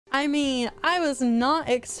I mean, I was not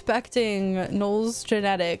expecting Nole's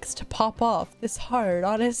genetics to pop off this hard,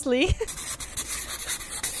 honestly.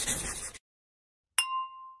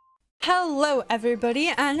 Hello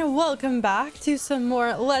everybody and welcome back to some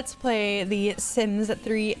more Let's Play The Sims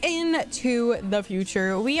 3 Into the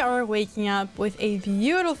Future. We are waking up with a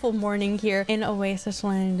beautiful morning here in Oasis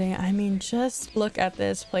Landing. I mean, just look at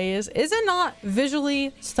this place. Is it not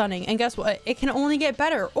visually stunning? And guess what? It can only get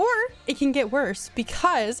better, or it can get worse,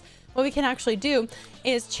 because what we can actually do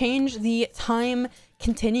is change the time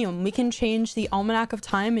continuum. We can change the almanac of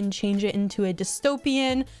time and change it into a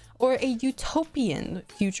dystopian or a utopian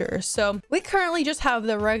future. So we currently just have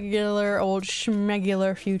the regular old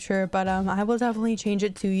schmegular future, but I will definitely change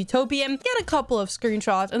it to utopian, get a couple of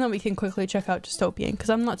screenshots, and then we can quickly check out dystopian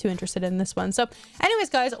because I'm not too interested in this one. So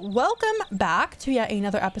anyways, guys, welcome back to yet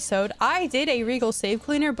another episode. I did a Regal save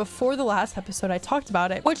cleaner before the last episode. I talked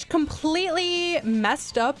about it, which completely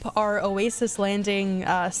messed up our Oasis Landing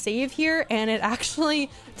save here, and it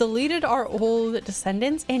actually deleted our old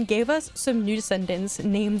descendants and gave us some new descendants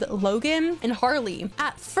named Logan and Harley.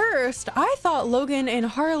 At first, I thought Logan and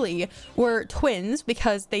Harley were twins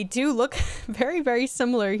because they do look very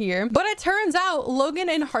similar here. But it turns out Logan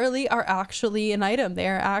and Harley are actually an item. They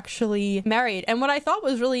are actually married. And what I thought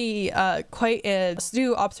was really quite a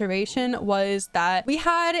astute observation was that we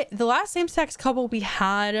had the last same-sex couple we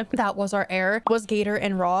had that was our heir was Gator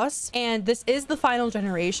and Ross. And this is the final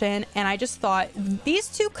generation. And I just thought these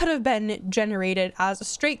two could have been generated as a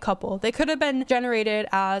straight couple. They could have been generated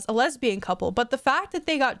as a lesbian couple, but the fact that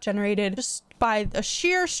they got generated just by a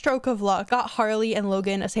sheer stroke of luck got Harley and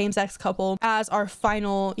Logan, a same-sex couple, as our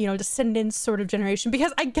final, you know, descendants sort of generation,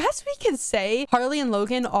 because I guess we can say Harley and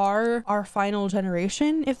Logan are our final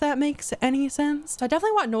generation, if that makes any sense. So I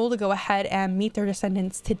definitely want Nole to go ahead and meet their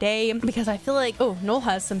descendants today, because I feel like, oh, Nole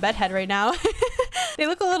has some bedhead right now. They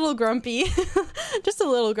look a little grumpy. Just a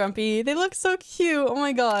little grumpy. They look so cute. Oh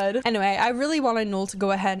my god. Anyway, I really wanted Nole to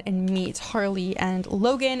go ahead and meet Harley and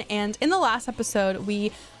Logan, and in the last episode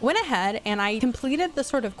we went ahead and I completed the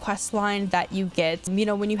sort of quest line that you get, you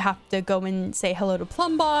know, when you have to go and say hello to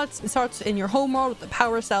Plumbots. It starts in your home world with the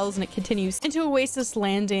power cells and it continues into Oasis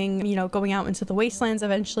Landing, you know, going out into the wastelands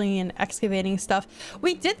eventually and excavating stuff.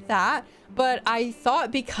 We did that, but I thought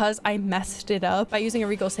because I messed it up by using a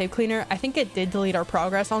Regal save cleaner, I think it did delete our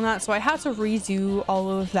progress on that. So I had to redo all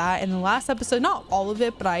of that in the last episode. Not all of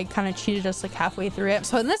it, but I kind of cheated us like halfway through it.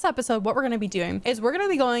 So in this episode, what we're going to be doing is we're going to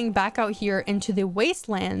be going back out here into the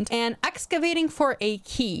wasteland and excavating for a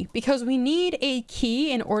key, because we need a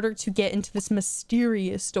key in order to get into this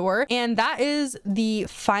mysterious door. And that is the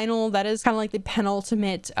final, that is kind of like the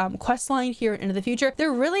penultimate quest line here into the future.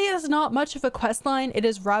 There really is not much of a quest line. It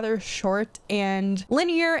is rather short and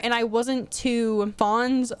linear, and I wasn't too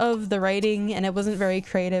fond of the writing and it wasn't very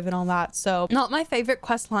creative and all that, so not my favorite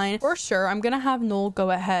quest line for sure. I'm gonna have Nole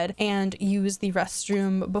go ahead and use the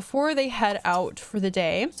restroom before they head out for the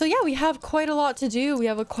day. So yeah, we have quite a lot to do. We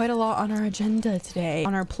have quite a lot on our agenda today,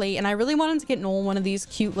 on our plate, and I really wanted to get Nole one of these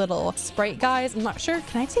cute little sprite guys. I'm not sure,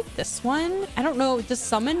 can I take this one? I don't know, does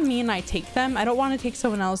summon mean I take them? I don't want to take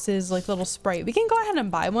someone else's like little sprite. We can go ahead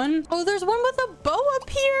and buy one. Oh, there's one with a bow up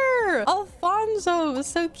here. Alfonso,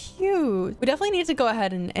 so cute. We definitely need to go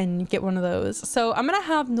ahead and get one of those. So I'm gonna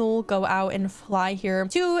have Nole go out and fly here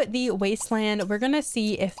to the wasteland. We're gonna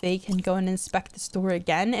see if they can go and inspect the store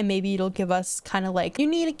again, and maybe it'll give us kind of like, you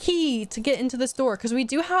need a key to get into this door, because we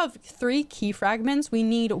do have 3 key fragments. We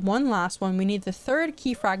need one last one. We need the 3rd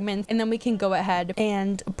key fragment, and then we can go ahead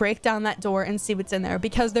and break down that door and see what's in there,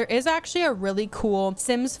 because there is actually a really cool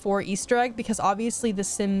Sims 4 Easter egg, because obviously the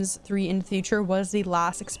Sims 3 in the future was the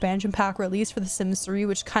last expansion pack released for the Sims 3,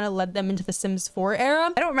 which kind of led them into the Sims 4 era.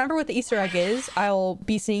 I don't remember what the Easter egg is. I'll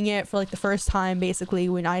be seeing it for like the first time basically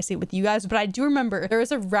when I see it with you guys, but I do remember there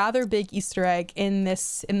is a rather big Easter egg in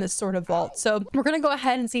this sort of vault. So we're gonna go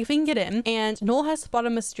ahead and see if we can get in, and Nole has spotted a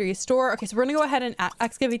mysterious door. Okay, so we're gonna go ahead and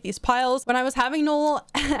excavate these piles. When I was having Nole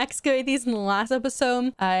excavate these in the last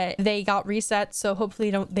episode, they got reset, so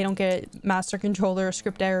hopefully they don't get master controller or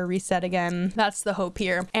script error reset again. That's the hope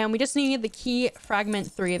here. And we just need the key fragment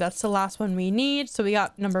 3. That's the last one we need. So we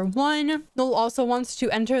got number 1. Nole also wants to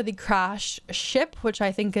enter the crash ship, which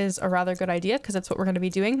I think is a rather good idea because that's what we're going to be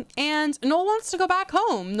doing. And Nole wants to go back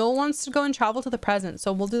home. Nole wants to go and travel to the present.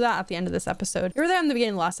 So we'll do that at the end of this episode. We were there in the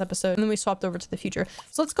beginning of the last episode, and then we swapped over to the future.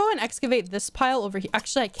 So let's go and excavate this pile over here.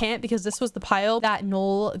 Actually, I can't, because this was the pile that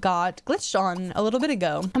Nole got glitched on a little bit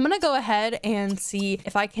ago. I'm going to go ahead and see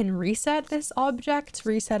if I can reset this object.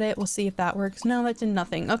 Reset it. We'll see if that works. No, that did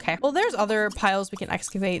nothing. Okay. Well, there's other piles we can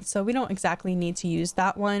excavate, so we don't exactly need to use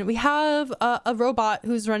that one. We have a robot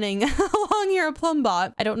who's running long hair plum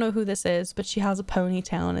bot. I don't know who this is, but she has a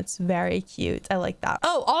ponytail and it's very cute. I like that.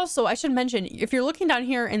 Oh, also I should mention, if you're looking down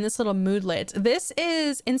here in this little moodlet, this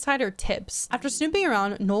is insider tips. After snooping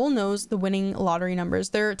around, Nole knows the winning lottery numbers.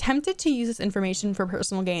 They're tempted to use this information for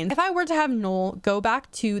personal gain. If I were to have Nole go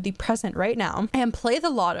back to the present right now and play the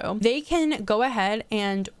lotto, they can go ahead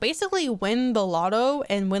and basically win the lotto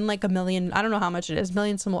and win like $1 million. I don't know how much it is,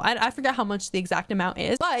 million some more. I forget how much the exact amount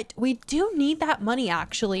is, but we do need that money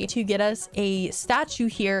actually to get us a statue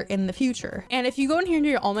here in the future. And if you go in here into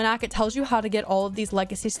your almanac, it tells you how to get all of these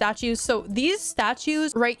legacy statues. So these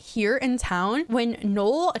statues right here in town, when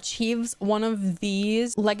Nole achieves one of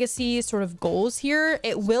these legacy sort of goals here,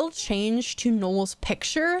 it will change to Nole's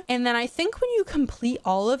picture. And then I think when you complete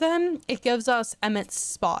all of them, it gives us Emmett's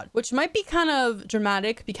spot, which might be kind of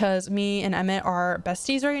dramatic because me and Emmett are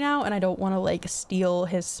besties right now and I don't want to like steal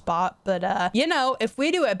his spot, but you know, if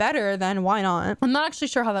we do it better, then why not? I'm not actually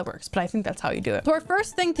sure how that works, but I think that's how you do it. So our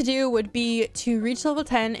first thing to do would be to reach level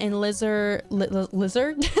 10 in laser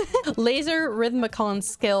rhythmicon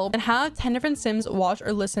skill and have 10 different sims watch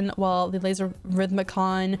or listen while the laser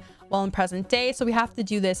rhythmicon while in present day. So we have to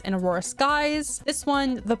do this in Aurora Skies. This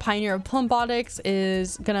one, the Pioneer of Plumbotics,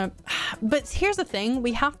 is gonna, but here's the thing,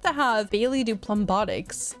 we have to have Bailey do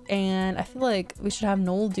Plumbotics, and I feel like we should have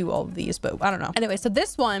Nole do all of these, but I don't know. Anyway, so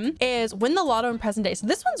this one is win the lotto in present day. So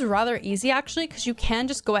this one's rather easy actually, because you can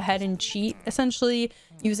just go ahead and cheat essentially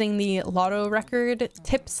using the lotto record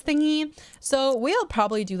tips thingy. So we'll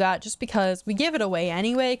probably do that just because we give it away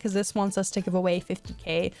anyway, because this wants us to give away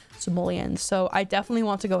 50k simoleons. So I definitely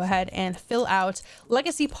want to go ahead and fill out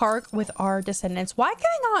Legacy Park with our descendants. Why can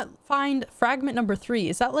I not find fragment number 3?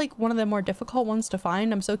 Is that like one of the more difficult ones to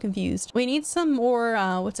find? I'm so confused. We need some more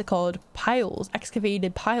what's it called, piles,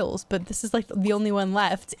 excavated piles, but this is like the only one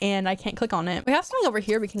left and I can't click on it. We have something over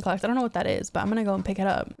here we can collect. I don't know what that is, but I'm gonna go and pick it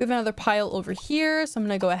up. We have another pile over here, so I'm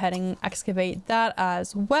gonna go ahead and excavate that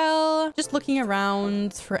as well. Just looking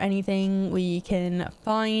around for anything we can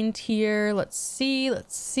find here. Let's see.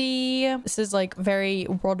 This is like very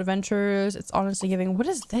World Adventures. It's honestly giving, what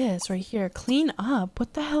is this right here? Clean up.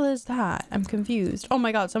 What the hell is that? I'm confused. Oh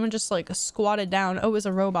my god, someone just like squatted down. Oh, it was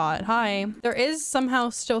a robot. Hi. There is somehow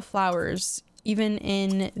still flowers even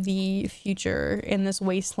in the future in this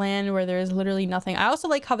wasteland where there is literally nothing. I also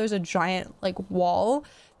like how there's a giant like wall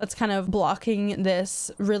that's kind of blocking this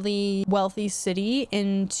really wealthy city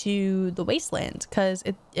into the wasteland, because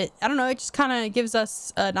it I don't know, it just kind of gives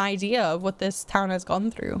us an idea of what this town has gone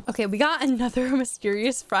through. Okay, we got another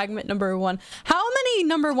mysterious fragment number 1. How many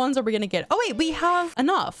number 1s are we gonna get? Oh wait, we have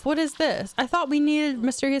enough. What is this? I thought we needed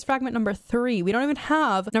mysterious fragment number 3. We don't even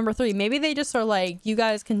have number 3. Maybe they just are like, you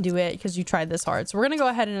guys can do it because you tried this hard. So we're gonna go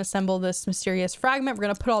ahead and assemble this mysterious fragment. We're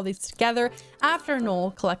gonna put all these together after Nole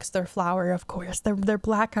collects their flower, of course. They're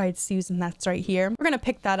black-eyed Susan, that's right here. We're gonna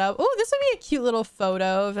pick that up. Oh, this would be a cute little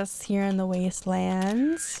photo of us here in the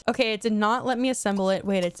wastelands. Okay, it did not let me assemble it.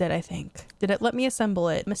 Wait, it did, I think. Did it let me assemble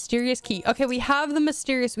it? Mysterious key. Okay, we have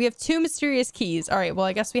 2 mysterious keys. All right, well,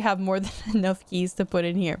 I guess we have more than enough keys to put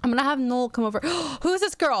in here. I'm gonna have Nole come over. Who's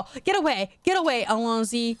this girl? Get away,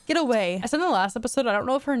 Alonzi, get away. I said in the last episode, I don't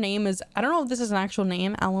know if her name is, I don't know if this is an actual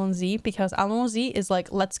name, Alonzi, because Alonzi is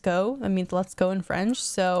like let's go. That means let's go in French,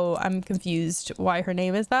 so I'm confused why her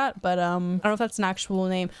name is that, but I don't know if that's an actual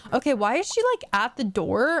name. Okay, why is she like at the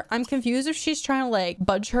door? I'm confused if she's trying to like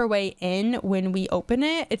budge her way in when we open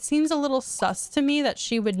it. It seems a little sus to me that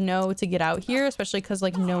she would know to get out here, especially because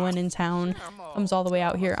like no one in town comes all the way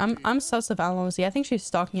out here. I'm sus of Alonzi. I think she's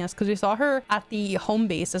stalking us because we saw her at the home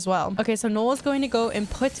base as well. Okay, so Nole is going to go and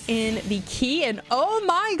put in the key, and oh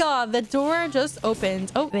my god, the door just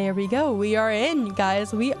opened. Oh, there we go. We are in,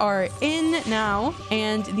 guys. We are in now,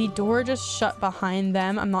 and the door just shut behind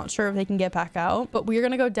them. I'm not sure if they can get back out, but we're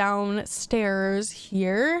gonna go downstairs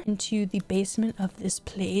here into the basement of this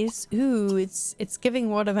place. Ooh, it's giving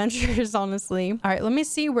World Adventures, honestly. All right, let me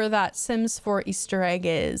see where that Sims 4 Easter egg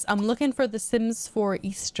is. I'm looking for the Sims 4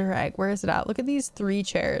 Easter egg. Where is it at? Look at these 3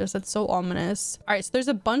 chairs. That's so ominous. All right, so there's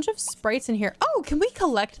a bunch of sprites in here. Oh, can we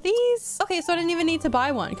collect these? Okay, so I didn't even need to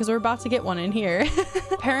buy one because we're about to get one in here.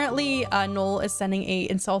 Apparently, Nole is sending a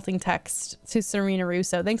insulting text to Serena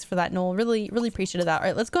Russo. Thanks for that, Nole. Really appreciated that. All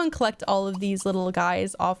right, let's go and collect all of these little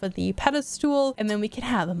guys off of the pedestal, and then we can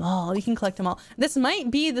have them all. We can collect them all. This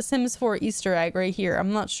might be the Sims 4 Easter egg right here.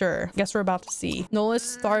 I'm not sure. Guess we're about to see. Nole is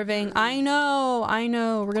starving. I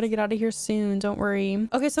know. We're gonna get out of here soon. Don't worry.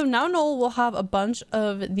 Okay, so now Nole will have a bunch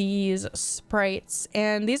of these sprites,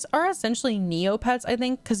 and these are essentially Neopets, I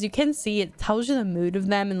think, because you can see it tells you the mood of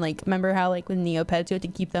them, and like remember how like with Neopets you have to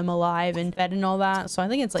keep them alive and fed and all that. So I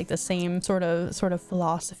think it's like the same sort of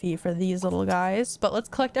philosophy for these little guys. but let's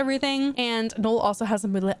collect everything. And Nole also has a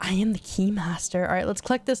moodlet. I am the key master. All right, let's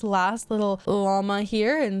collect this last little llama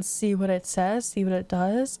here and see what it says, see what it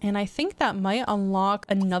does. And I think that might unlock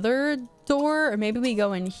another door, or maybe we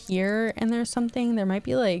go in here and there's something. There might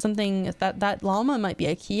be like something that llama might be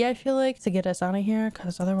a key, I feel like, to get us out of here,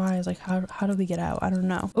 because otherwise, like, how do we get out? I don't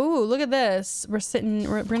know. Oh, look at this. We're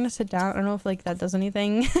gonna sit down. I don't know if like that does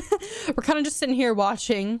anything. We're kind of just sitting here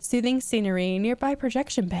watching soothing scenery. Nearby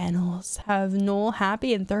projection panels have Nole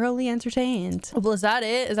happy and thoroughly entertained. Well, is that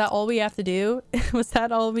it? Is that all we have to do? Was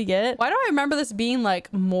that all we get? Why do I remember this being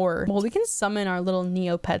like more? Well, we can summon our little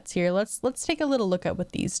Neopets here. Let's take a little look at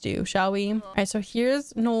what these do, shall we? All right, so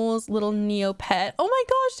here's Nole's little Neopet. Oh my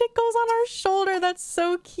gosh, it goes on our shoulder. That's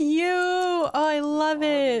so cute. Oh, I love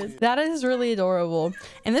it. That is really adorable.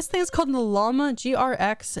 And this thing is called the Llama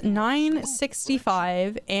GRX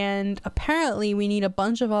 965, and apparently we need a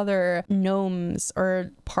bunch of other gnomes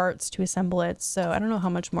or parts to assemble it. So I don't know how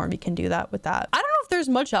much more we can do that with that. I don't know if there's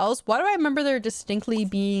much else. Why do I remember there distinctly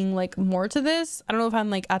being like more to this? I don't know if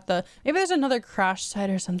I'm like at the, maybe there's another crash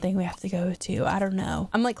site or something we have to go to. I don't know.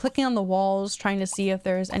 I'm like clicking on the walls trying to see if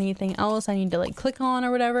there's anything else I need to like click on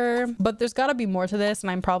or whatever, but there's got to be more to this and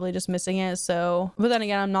I'm probably just missing it. So, but then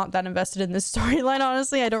again, I'm not that invested in this storyline,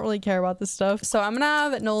 honestly. I don't really care about this stuff. So I'm gonna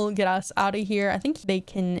have Nole get us out of here. I think they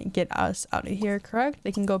can get us out of here, correct?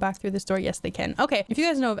 They can go back through this door. Yes, they can. Okay, if you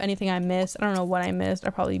guys know of anything I missed, I don't know what I missed. I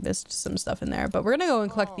probably missed some stuff in there, but we're gonna go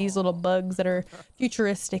and collect these little bugs that are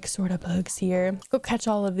futuristic sort of bugs here. Go catch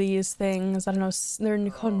all of these things. I don't know, they're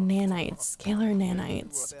called nanites, scalar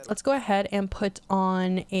nanites. Let's go ahead and put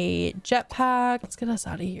on a jetpack. Let's get us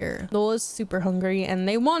out of here. Nole is super hungry and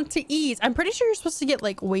they want to eat. I'm pretty sure you're supposed to get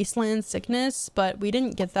like wasteland sickness, but we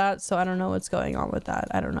didn't get that, so I don't know what's going on with that.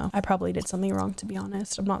 I don't know. I probably did something wrong, to be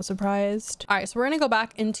honest. I'm not surprised. All right, so we're gonna go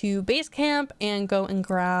back into base camp and go and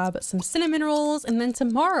grab some cinnamon rolls, and then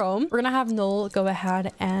tomorrow we're gonna have Nole go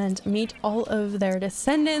ahead and meet all of their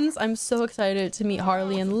descendants. I'm so excited to meet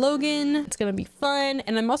Harley and Logan. It's gonna be fun,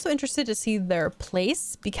 and I'm also interested to see their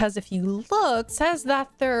place, because if you look, it says that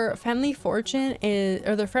their family fortune is,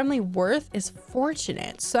 or their family worth is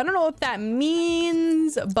fortunate. So I don't know what that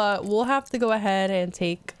means, but we'll have to go ahead and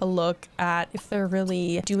take a look at if they're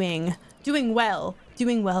really doing well,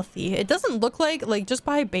 doing wealthy. It doesn't look like just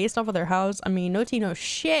by based off of their house. I mean, no tea, no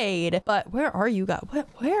shade, but where are you guys?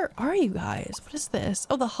 Where are you guys? What is this?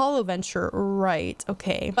 Oh, the Hollow Venture, right?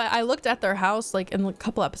 Okay, but I looked at their house like in a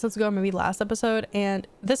couple episodes ago, maybe last episode, and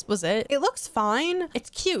this was it. It looks fine. It's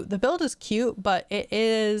cute. The build is cute, but it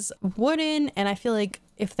is wooden, and I feel like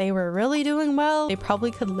if they were really doing well, they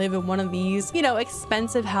probably could live in one of these, you know,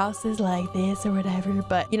 expensive houses like this or whatever.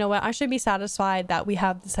 But you know what? I should be satisfied that we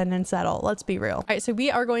have descendants at all. Let's be real. All right, so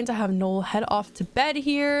we are going to have Nole head off to bed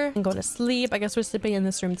here and go to sleep. I guess we're sleeping in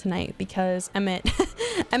this room tonight because Emmett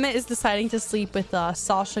is deciding to sleep with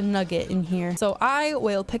Sasha Nugget in here. So I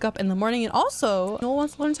will pick up in the morning, and also Nole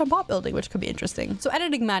wants to learn some bot building, which could be interesting. So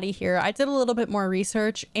editing Maddie here, I did a little bit more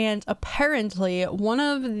research, and apparently one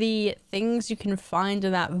of the things you can find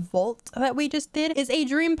in that vault that we just did is a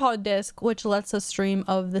dream pod disc, which lets us stream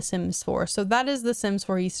of the Sims 4. So that is the Sims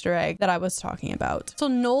 4 Easter egg that I was talking about. So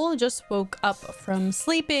Nole just woke up from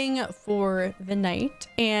sleeping for the night,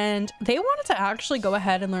 and they wanted to actually go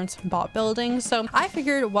ahead and learn some bot building. So I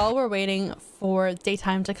figured while we're waiting for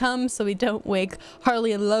daytime to come, so we don't wake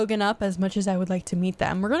Harley and Logan up as much as I would like to meet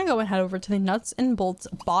them, we're gonna go and head over to the Nuts and Bolts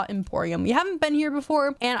Bot Emporium. We haven't been here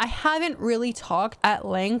before, and I haven't really talked at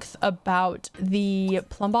length about the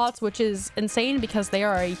plum bots, which is insane because they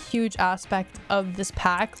are a huge aspect of this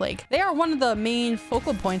pack. Like, they are one of the main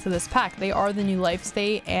focal points of this pack. They are the new life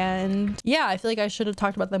state, and yeah, I feel like I should have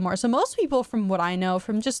talked about them more. So most people, from what I know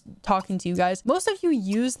from just talking to you guys, most of you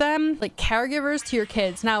use them like caregivers to your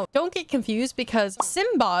kids. Now, don't get confused, because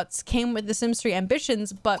Simbots came with the Sims 3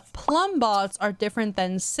 ambitions, but plum bots are different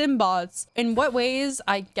than Simbots. In what ways?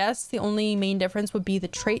 I guess the only main difference would be the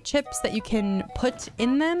trait chips that you can put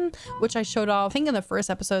in them, which I showed off, I think, in the first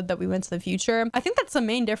episode that we went to the future. I think that's the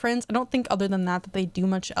main difference. I don't think other than that they do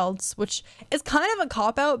much else, which is kind of a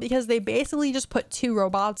cop-out because they basically just put 2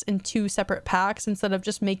 robots in 2 separate packs instead of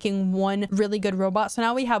just making one really good robot. So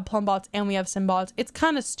now we have plum bots and we have Simbots. It's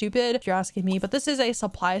kind of stupid if you're asking me, but this is a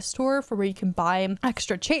supply store for where you can buy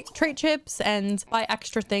extra trait chips and buy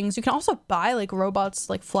extra things. You can also buy like robots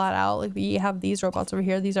like flat out. Like, we have these robots over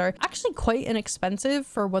here. These are actually quite inexpensive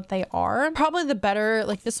for what they are. Probably the better,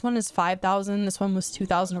 like this one is 5,000. This one was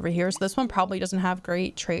 2,000 over here. So this one probably doesn't have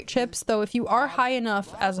great trait chips, though. If you are high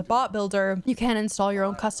enough as a bot builder, you can install your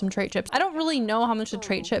own custom trait chips. I don't really know how much the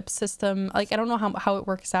trait chip system, like, I don't know how it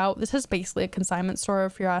works out. This is basically a consignment store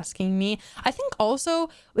if you're asking me. I think also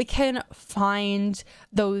we can find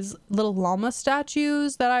those little llama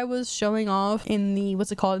statues that I was showing off in the,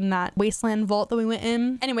 what's it called, in that wasteland vault that we went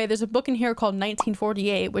in. Anyway, there's a book in here called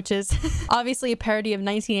 1948, which is obviously a parody of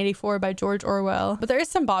 1984 by George Orwell, but there is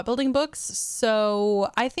some bot building books, so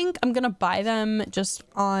I think I'm gonna buy them just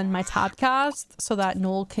on my tabcast so that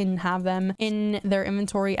Nole can have them in their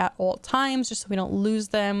inventory at all times, just so we don't lose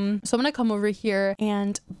them. So I'm gonna come over here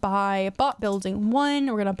and buy bot building 1,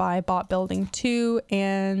 we're gonna buy bot building 2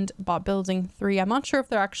 and bot building 3. I'm not sure if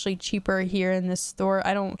they're actually cheaper here in this store.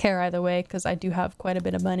 I don't care either way because I do have quite a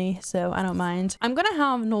bit of money, so I don't mind. I'm gonna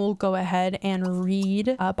have Nole go ahead and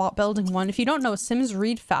read bot building 1. If you don't know, Sims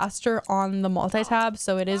read faster on the multi-tab,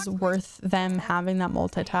 so it is worth them having that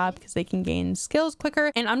multi-tab because they can gain skills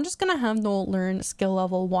quicker. And I'm just gonna have Nole learn skill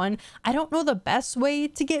level 1. I don't know the best way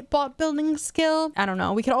to get bot building skill. I don't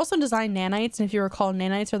know. We could also design nanites, and if you recall,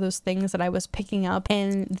 nanites are those things that I was picking up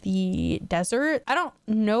in the desert. I don't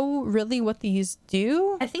know really what these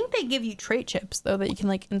do. I think they give you trait chips though that you can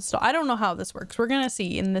like install. I don't know how this works. We're gonna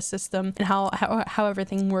see in this system and how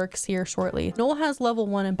everything works here shortly. Nole has level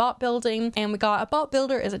 1 in bot building, and we got a bot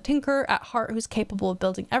builder is a tinker at heart who's capable of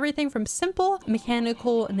building everything from simple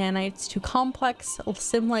mechanical nanites to complex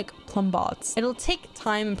sim-like plum bots. It'll take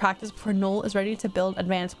time and practice before Nole is ready to build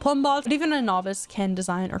advanced plum bots, but even a novice can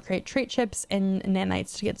design or create trait chips and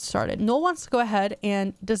nanites to get started. Nole wants to go ahead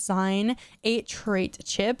and design a trait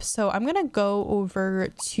chip, so I'm gonna go over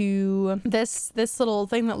to this little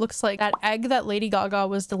thing that looks like that egg that Lady Gaga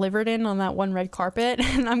was delivered in on that one red carpet,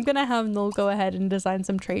 and I'm gonna have Nole go ahead and design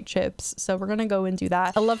some trait chips. So we're gonna go and do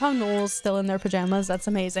that. I love how Nole's still in their pajamas. That's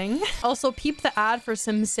amazing. Also, peep the ad for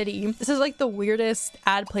SimCity. This is like the weirdest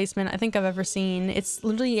ad placement I think I've ever seen. It's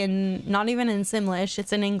literally in, not even in Simlish,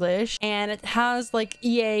 it's in English, and it has like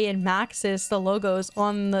EA and Maxis, the logos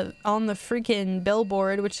on the freaking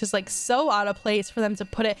billboard, which is like so out of place for them to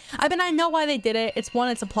put it. I mean, I know why they did it. It's one,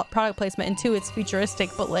 it's a product placement, and two, it's futuristic,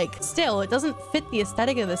 but like still, it doesn't fit the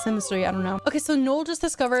aesthetic of the Sims 3. I don't know. Okay, so Nole just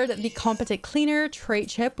discovered the competent cleaner trait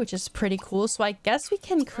chip, which is pretty cool. So I guess we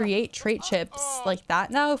can create trait chips like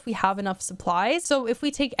that now if we have enough supplies. So if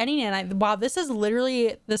we take any nanite, wow, this is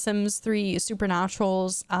literally the Sims 3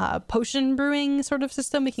 Supernatural's potion brewing sort of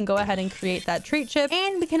system. We can go ahead and create that trait chip,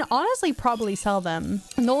 and we can honestly probably sell them.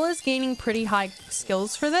 Nole is gaining pretty high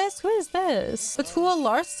skills for this. Who is this? Batua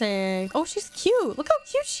Larson. Oh, she's cute. Look how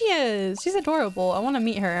cute she is. She's adorable. I want to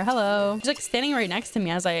meet her. Hello. She's like standing right next to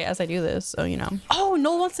me as I do this, so you know. Oh,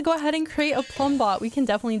 Nole wants to go ahead and create a plum bot. We can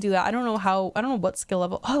definitely do that. I don't know what skill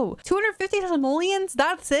level. Oh, 250 simoleons.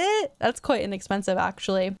 That's it. That's quite inexpensive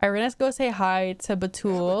actually. All right, we're gonna go say hi to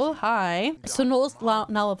Batul. Hi. So Nole's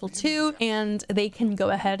now level 2, and they can go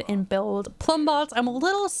ahead and build plum bots. I'm a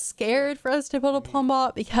little scared for us to build a plum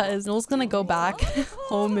bot because Nole's gonna go back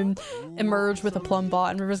home and emerge with a plum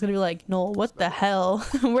bot, and River's gonna be like, Nole, what the hell?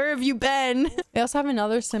 Where have you been? We also have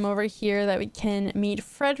another sim over here that we can meet,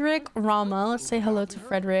 Frederick Rama. Let's say hello to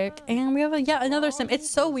Frederick. And we have another sim. It's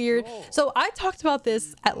so weird. So I talked about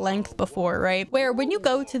this at length before, right? Where when you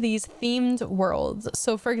go to these themed worlds,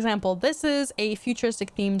 so for example, this is a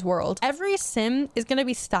futuristic themed world. Every sim is going to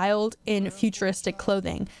be styled in futuristic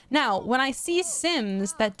clothing. Now, when I see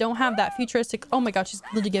sims that don't have that futuristic, oh my god, she's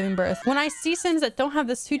literally giving birth. When I see sims that don't have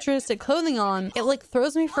this futuristic clothing on, it like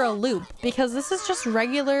throws me for a loop because this is just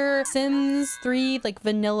regular Sims 3 like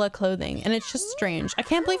vanilla clothing, and it's just strange. I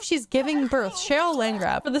can't believe she's giving birth. Cheryl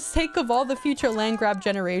Landgrab. For the sake of all the future Landgrab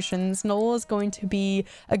generations, Nole is going to be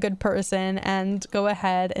a good person and go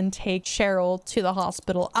ahead and take Cheryl to the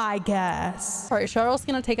hospital, I guess. All right, Cheryl's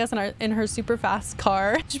gonna take us in her super fast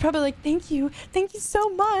car. She's probably like, thank you so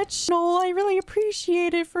much, Nole. I really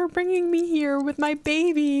appreciate it for bringing me here with my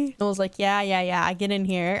baby. Nole's like, yeah, get in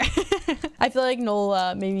here. I feel like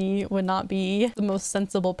Nole maybe would not be the most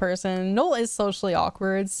sensible person. Nole is socially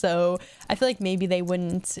awkward, so I feel like maybe they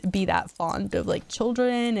wouldn't be that fond of like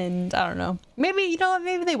children, and I don't know. Maybe, you know what,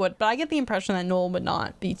 maybe they would, but I get the impression that Nole would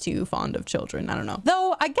not be too fond of children. I don't know.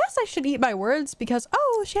 Though I guess I should eat my words because,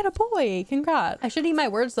 oh, she had a boy. Congrats. I should eat my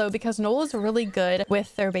words though because Nole is really good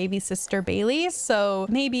with their baby sister Bailey, so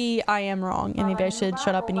maybe I am wrong and maybe I should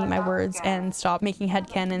shut up and eat my words and stop making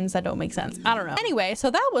headcanons that don't make sense. I don't know. Anyway,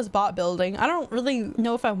 so that was bot building. I don't really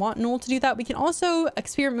know if I want Nole to do that. We can also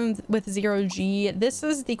experiment with 0G. This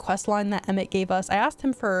is the quest line that Emmett gave us. I asked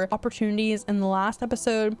him for opportunities in the last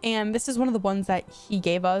episode, and this is one of the ones that he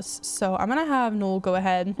gave us. So I'm gonna have Nole go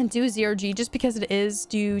ahead and do 0G just because it is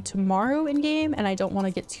due tomorrow in game, and I don't want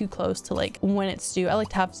to get too close to like when it's due. I like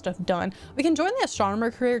to have stuff done. We can join the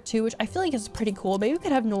astronomer career too, which I feel like is pretty cool. Maybe we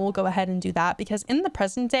could have Nole go ahead and do that because in the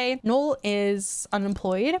present day, Nole is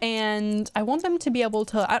unemployed, and I want them to be able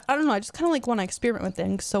to, I I don't know, I just kind of like want to experiment with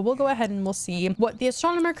things. So we'll go ahead and we'll see what the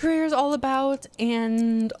astronomer career is all about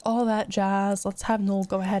and all that jazz. Let's have Nole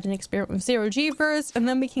go ahead and experiment with 0G first, and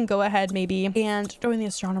then we can go ahead maybe and join the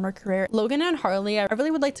astronomer career. Logan and Harley, I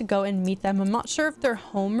really would like to go and meet them. I'm not sure if they're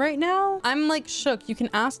home right now. I'm like shook. You can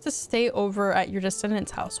ask to stay over at your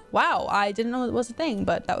descendant's house. Wow, I didn't know it was a thing,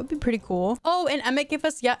 but that would be pretty cool. Oh, and Emmett gave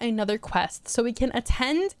us yet another quest, so we can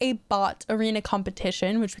attend a bot arena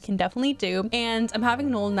competition, which we can definitely do. And I'm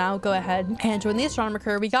having Nole now go ahead and join the astronomer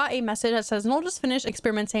career. We got a message that says Nole just finished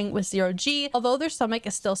experimenting with 0G. Although their stomach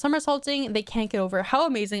is still somersaulting, they can't get over how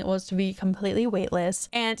amazing it was to be completely weightless.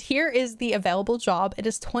 And here is the available job. It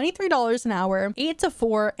is $23 an hour, 8 to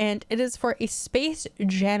 4, and it is for a space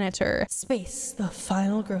janitor. Space, the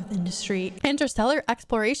final growth industry. Interstellar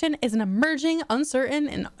exploration is an emerging, uncertain,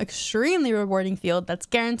 and extremely rewarding field that's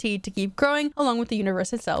guaranteed to keep growing along with the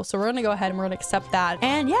universe itself. So we're gonna go ahead and we're gonna accept that.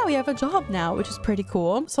 And yeah, we have a job now, which is pretty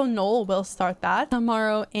cool. So Nole will start that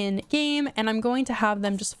tomorrow in game, and I'm going to have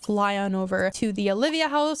them just fly on over to the Olivia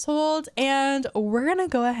household, and we're gonna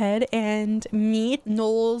go ahead and meet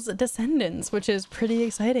Nole's descendants, which is pretty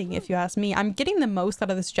exciting if you ask me. I'm getting the most out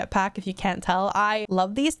of this jetpack, if you can't tell. I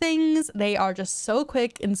love these things. They are just so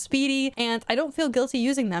quick and speedy, and I don't feel guilty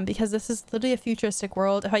using them because this is literally a futuristic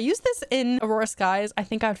world. If I use this in Aurora Skies, I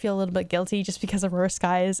think I would feel a little bit guilty just because Aurora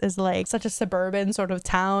Skies is like such a suburban sort of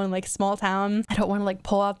town, like small town. I don't want to like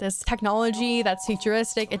pull out this technology that's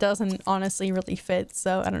futuristic. It doesn't honestly really fit,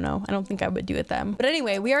 so I don't know. I don't think I would do it then. But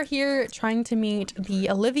anyway, we are here trying to meet the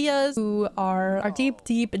Olivias, who are our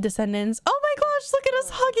deep descendants. Oh my gosh, look at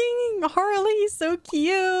us hugging Harley, so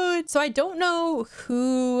cute. So I don't know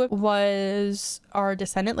who was our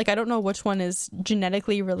descendant. Like, I don't know which one is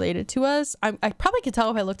genetically related to us. I probably could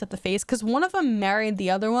tell if I looked at the face, because one of them married the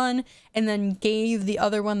other one and then gave the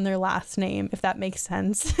other one their last name, if that makes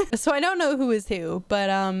sense. So I don't know who is who, but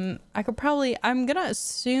I could probably, I'm gonna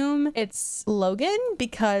assume it's Logan,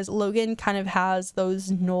 because Logan kind of has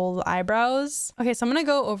those Nole eyebrows. Okay, so I'm gonna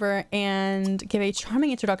go over and give a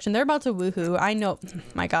charming introduction. They're about to woohoo. I know.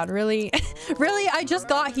 My god, really? Really? I just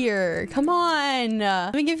got here. Come on.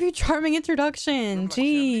 Let me give you a charming introduction.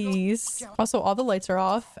 Jeez. Also, all the lights are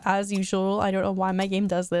off as usual. I don't know why my game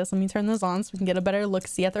does this. Let me turn this on so we can get a better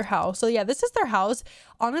look-see at their house. So yeah, this is their house.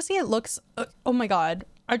 Honestly, it looks oh my god,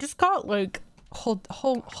 I just got like hold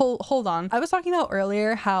on. I was talking about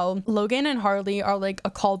earlier how Logan and Harley are like a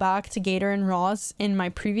callback to Gator and Ross in my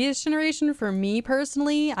previous generation. For me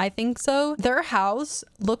personally, I think so. Their house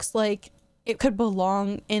looks like it could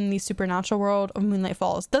belong in the supernatural world of Moonlight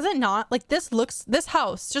Falls. Does it not? Like, this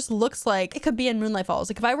house just looks like it could be in Moonlight Falls.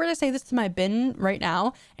 Like, if I were to say this to my bin right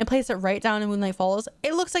now and place it right down in Moonlight Falls,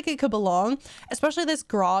 it looks like it could belong. Especially this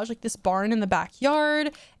garage, like this barn in the backyard.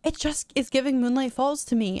 It just is giving Moonlight Falls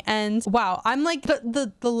to me. And wow, I'm like,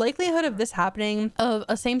 the likelihood of this happening, of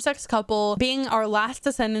a same-sex couple being our last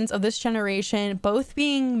descendants of this generation, both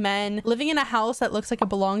being men, living in a house that looks like it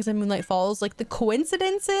belongs in Moonlight Falls, like the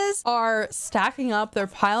coincidences are stacking up. They're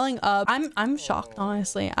piling up. I'm shocked,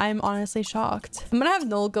 honestly. I'm honestly shocked. I'm gonna have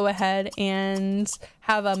Nole go ahead and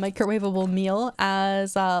have a microwavable meal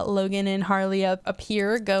as Logan and Harley up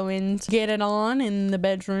here going to get it on in the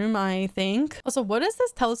bedroom, I think. Also, what is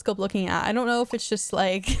this telescope looking at? I don't know if it's just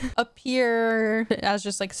like up here as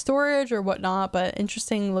just like storage or whatnot, but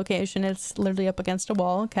interesting location. It's literally up against a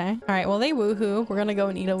wall. Okay. All right, well, they woohoo. We're gonna go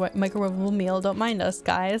and eat a microwavable meal. Don't mind us,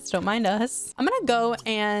 guys. Don't mind us. I'm gonna go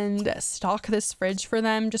and stock this fridge for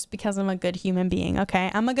them just because I'm a good human being. Okay,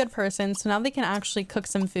 I'm a good person, so now they can actually cook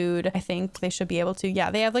some food. I think they should be able to. Yeah,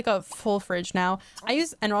 they have like a full fridge now. I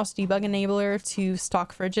use NROS debug enabler to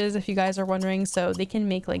stock fridges, if you guys are wondering, so they can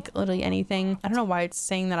make like literally anything. I don't know why it's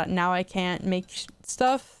saying that now I can't make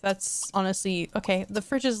stuff. That's honestly okay. The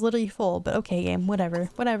fridge is literally full, but okay, game, whatever.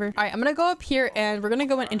 All right, I'm gonna go up here and we're gonna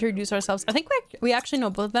go and introduce ourselves. I think we actually know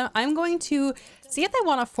both of them. I'm going to see if they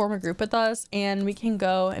want to form a group with us, and we can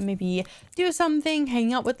go and maybe do something,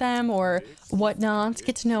 hang out with them or whatnot,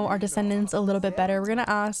 get to know our descendants a little bit better. We're gonna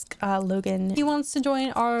ask Logan if he wants to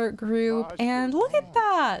join our group, and look at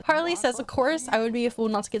that. Harley says, of course, I would be a fool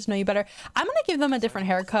not to get to know you better. I'm gonna give them a different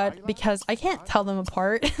haircut because I can't tell them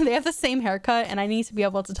apart. They have the same haircut, and I need to be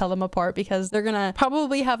able to tell them apart because they're gonna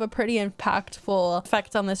probably have a pretty impactful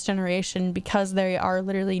effect on this generation because they are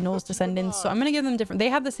literally Nole's descendants. So I'm gonna give them different. They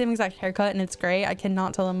have the same exact haircut and it's gray. I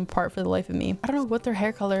cannot tell them apart for the life of me. I don't know what their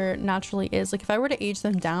hair color naturally is. Like, if I were to age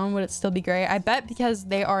them down, would it still be gray? I bet because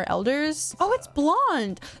they are elders. Oh, it's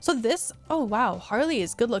blonde. So this, oh wow, Harley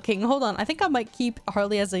is good looking. Hold on, I think I might keep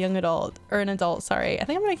Harley as a young adult, or an adult, sorry. I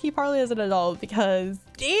think I'm gonna keep Harley as an adult because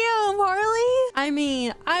Damn, Harley. I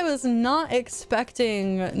mean, I was not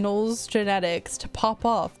expecting Nole's genetics to pop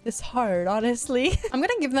off this hard, honestly. I'm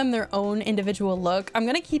gonna give them their own individual look. I'm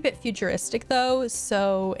gonna keep it futuristic though,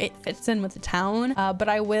 so it fits in with the town. But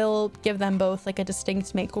I will give them both like a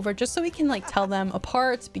distinct makeover just so we can like tell them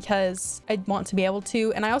apart, because I want to be able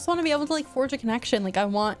to. And I also want to be able to like forge a connection. Like I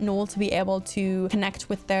want Nole to be able to connect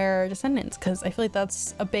with their descendants, because I feel like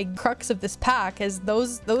that's a big crux of this pack, is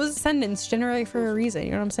those descendants generate for a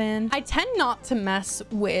reason. You know what I'm saying? I tend not to mess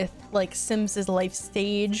with like Sims's life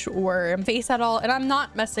stage or face at all, and I'm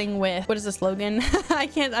not messing with, what is this, Logan?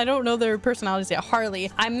 I don't know their personalities yet.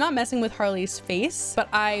 Harley. I'm not messing with Harley's face, but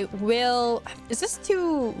I will. Is this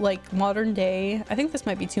too like modern day? I think this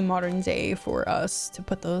might be too modern day for us to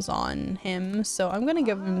put those on him, so I'm gonna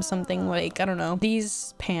give him something like, I don't know,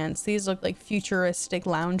 these pants. These look like futuristic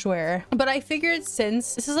loungewear, but I figured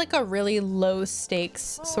since this is like a really low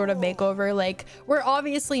stakes sort of makeover, like we're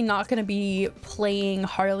obviously not going to be playing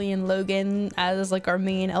Harley and Logan as like our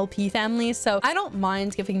main LP family, so I don't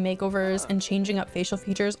mind giving makeovers and changing up facial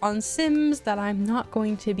features on Sims that I'm not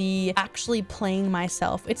going to be actually playing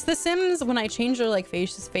myself. It's the Sims when I change their like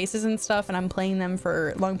faces and stuff and I'm playing them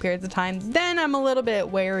for long periods of time, then I'm a little bit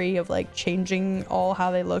wary of like changing all how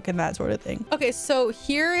they look and that sort of thing. Okay, so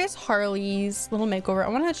here is Harley's little makeover. I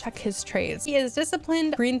want to check his traits. He is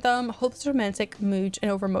disciplined, green thumb, hopeless romantic, mooch, and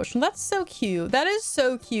over emotional. That's so cute. That is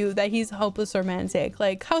so cute that he's hopeless romantic.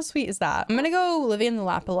 Like, how sweet is that? I'm gonna go living in the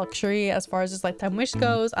lap of luxury as far as his lifetime wish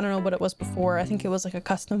goes. I don't know what it was before. I think it was like a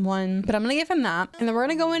custom one, but I'm gonna give him that. And then we're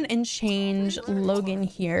gonna go in and change Logan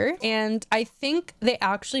here. And I think they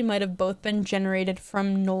actually might have both been generated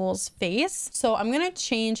from Nole's face. So I'm gonna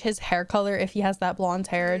change his hair color if he has that blonde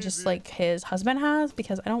hair, just like his husband has,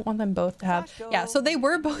 because I don't want them both to have. Yeah, so they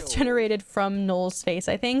were both generated from Nole's face,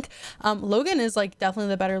 I think. Logan is like definitely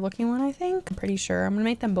the better looking one, I think. I'm pretty sure. I'm gonna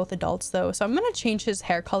make them both adults though, so I'm gonna change his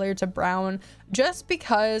hair color to brown, just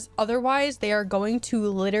because otherwise they are going to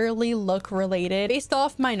literally look related. Based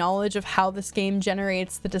off my knowledge of how this game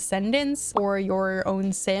generates the descendants or your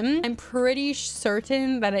own sim, I'm pretty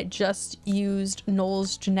certain that it just used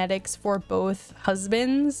Nole's genetics for both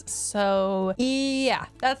husbands. So yeah,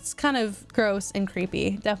 that's kind of gross and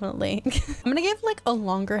creepy, definitely. I'm gonna give like a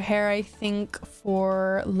longer hair, I think,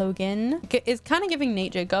 for Logan. It's kind of giving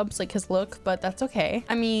Nate Jacobs, like his look, but that's okay.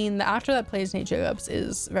 I mean, the actor that plays Nate Jacobs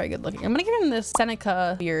is very good looking. I'm gonna give him this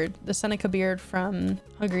Seneca beard from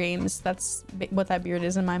Hunger Games. That's what that beard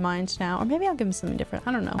is in my mind now. Or maybe I'll give him something different.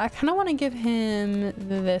 I don't know. I kind of want to give him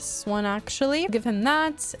this one, actually. Give him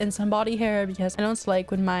that and some body hair, because I don't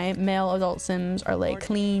like when my male adult Sims are like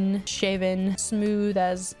clean shaven, smooth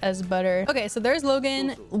as butter. Okay, so there's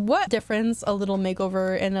Logan. What difference a little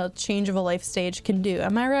makeover and a change of a life stage can do.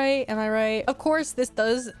 Am I right? Am I right? Of course, this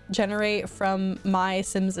does generate from my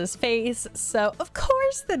Sims's face, so of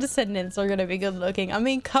course the descendants are gonna be good looking. I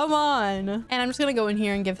mean, come on. And I'm just gonna go in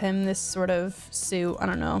here and give him this sort of suit. I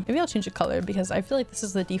don't know, maybe I'll change the color, because I feel like this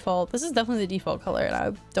is the default. This is definitely the default color, and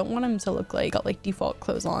I don't want him to look like got like default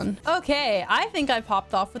clothes on. Okay, I think I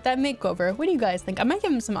popped off with that makeover. What do you guys think? I might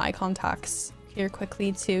give him some eye contacts here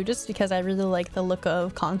quickly too, just because I really like the look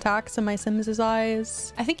of contacts in my Sims's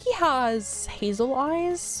eyes. I think he has hazel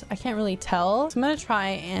eyes. I can't really tell. So I'm gonna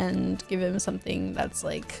try and give him something that's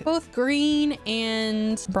like both green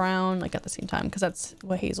and brown like at the same time, because that's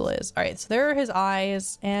what hazel is. All right, so there are his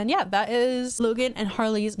eyes, and yeah, that is Logan and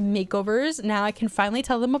Harley's makeovers. Now I can finally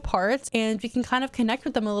tell them apart, and we can kind of connect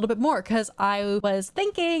with them a little bit more, because I was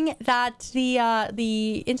thinking that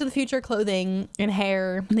the Into the Future clothing and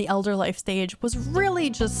hair in the elder life stage was really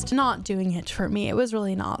just not doing it for me. It was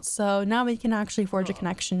really not. So now we can actually forge a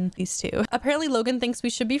connection, these two. Apparently Logan thinks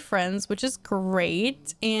we should be friends, which is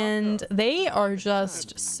great, and they are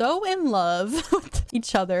just so in love with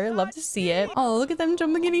each other. Love to see it. Oh, look at them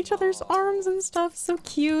jumping in each other's arms and stuff. So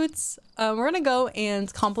cute. We're gonna go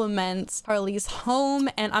and compliment Harley's home,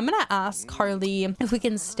 and I'm gonna ask Harley if we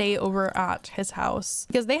can stay over at his house,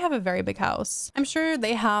 because they have a very big house. I'm sure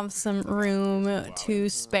they have some room to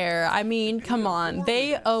spare. I mean, come on,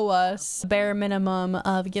 they owe us bare minimum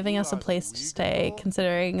of giving us a place to stay,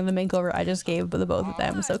 considering the makeover I just gave the both of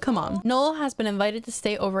them. So come on. Nole has been invited to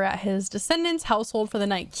stay over at his descendants' household for the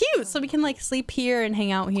night. Cute. So we can like sleep here and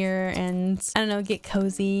hang out here and, I don't know, get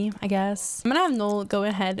cozy, I guess. I'm gonna have Nole go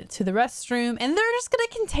ahead to the restroom, and they're just gonna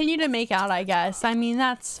continue to make out, I guess. I mean,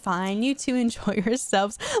 that's fine. You two enjoy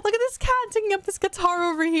yourselves. Look at this cat taking up this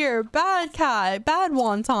guitar over here. Bad cat. Bad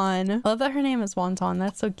Wonton. I love that her name is Wonton.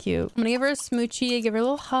 That's so cute. I'm gonna give her a smoochie, give her a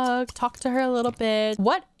little hug, talk to her a little bit.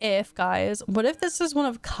 What if, guys, what if this is one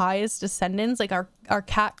of Kai's descendants, like our our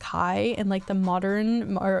cat Kai in like the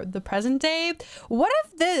modern or the present day. What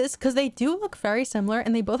if this, because they do look very similar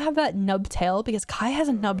and they both have that nub tail, because Kai has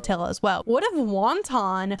a nub tail as well. What if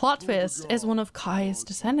Wonton, plot twist, is one of Kai's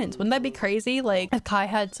descendants? Wouldn't that be crazy? Like if Kai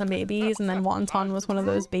had some babies and then Wonton was one of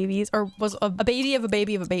those babies, or was a baby of a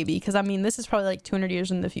baby of a baby, because I mean this is probably like 200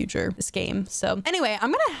 years in the future, this game. So anyway,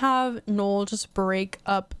 I'm gonna have Nole just break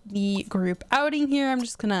up the group outing here. I'm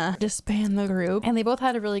just gonna disband the group, and they both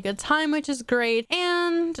had a really good time, which is great,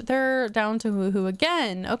 and they're down to woohoo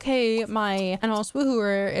again. Okay, my NLS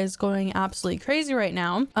woohooer is going absolutely crazy right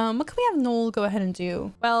now. What can we have Nole go ahead and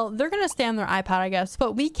do? Well, they're gonna stay on their iPad, I guess,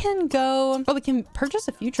 but we can go, oh, we can purchase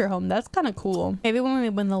a future home. That's kind of cool. Maybe when we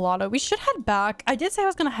win the lotto, we should head back. I did say I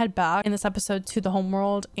was gonna head back in this episode to the home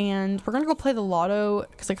world, and we're gonna go play the lotto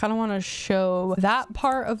because I kind of want to show that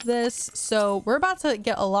part of this. So we're about to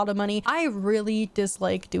get a lot of money. I really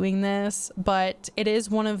dislike doing this, but it is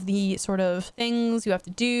one of the sort of things you have to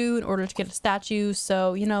do in order to get a statue.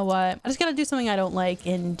 So you know what, I just gotta do something I don't like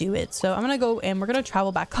and do it. So I'm gonna go and we're gonna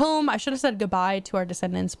travel back home. I should have said goodbye to our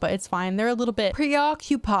descendants, but it's fine. They're a little bit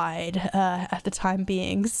preoccupied at the time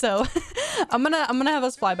being. So I'm gonna have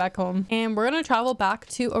us fly back home, and we're gonna travel back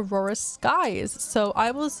to Aurora Skies. So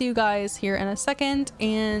I will see you guys here in a second,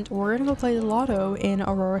 and we're gonna go play the lotto in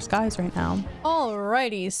Aurora Skies right now.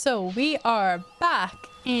 Alrighty, so we are back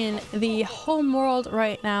in the home world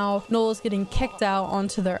right now. Nole's getting kicked out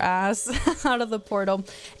onto their ass out of the portal,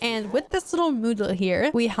 and with this little moodle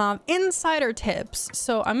here we have insider tips.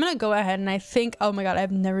 So I'm gonna go ahead and I think, oh my god,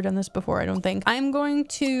 I've never done this before. I don't think I'm going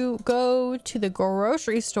to go to the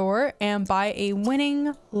grocery store and buy a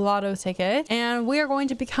winning lotto ticket, and we are going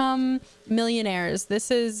to become millionaires.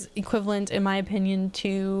 This is equivalent, in my opinion,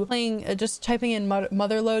 to playing just typing in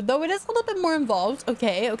motherload, though it is a little bit more involved.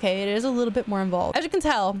 Okay, it is a little bit more involved, as you can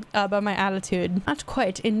tell by my attitude. Not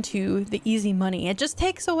quite into the easy money. It just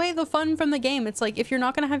takes away the fun from the game. It's like, if you're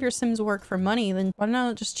not gonna have your Sims work for money, then why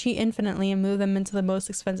not just cheat infinitely and move them into the most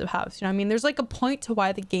expensive house? You know what I mean? There's like a point to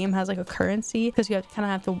why the game has like a currency, because you kind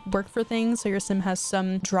of have to work for things, so your Sim has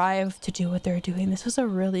some drive to do what they're doing. This is a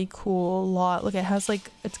really cool lot. Look, it has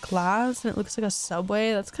like, it's glass and it looks like a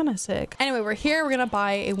subway. That's kind of sick. Anyway, we're here. We're gonna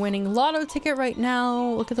buy a winning lotto ticket right now.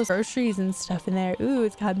 Look at those groceries and stuff in there. Ooh,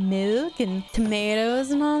 it's got milk and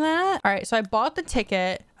tomatoes and all that. All right, so I bought the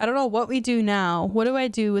ticket. I don't know what we do now. What do I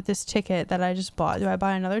do with this ticket that I just bought? Do I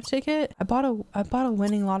buy another ticket? I bought a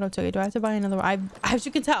winning lotto ticket. Do I have to buy another one? As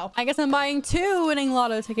you can tell, I guess I'm buying 2 winning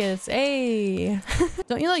lotto tickets. Hey.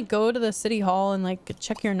 Don't you like go to the city hall and like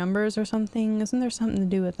check your numbers or something? Isn't there something to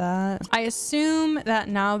do with that? I assume that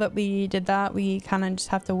now that we did that, we kind of just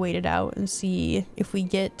have to wait it out and see if we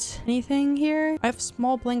get anything here. I have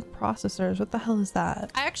small blank processors. What the hell is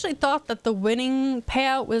that? I actually thought that the winning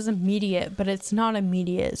payout was immediate, but it's not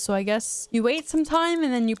immediate. So I guess you wait some time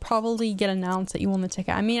and then you probably get announced that you won the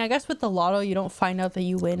ticket. I mean, I guess with the lotto, you don't find out that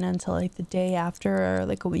you win until like the day after or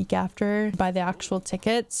like a week after buy the actual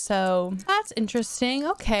ticket. So that's interesting.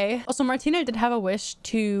 Okay. Also, Martina did have a wish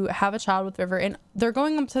to have a child with River, and they're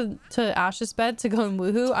going up to Ash's bed to go and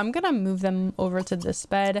woohoo. I'm gonna move them over to this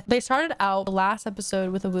bed. They started out the last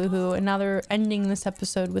episode with a woohoo, and now they're ending this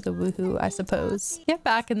episode with a woohoo, I suppose. Get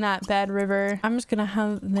back in that bed, River. I'm just gonna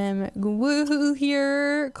have them woohoo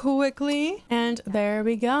here quickly, and there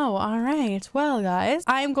we go. All right, well guys,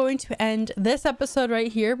 I'm going to end this episode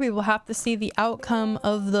right here. We will have to see the outcome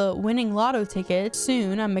of the winning lotto ticket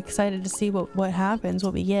soon. I'm excited to see what happens,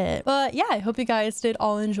 what we get. But yeah, I hope you guys did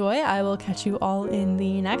all enjoy. I will catch you all in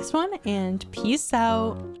the next one, and peace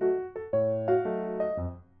out.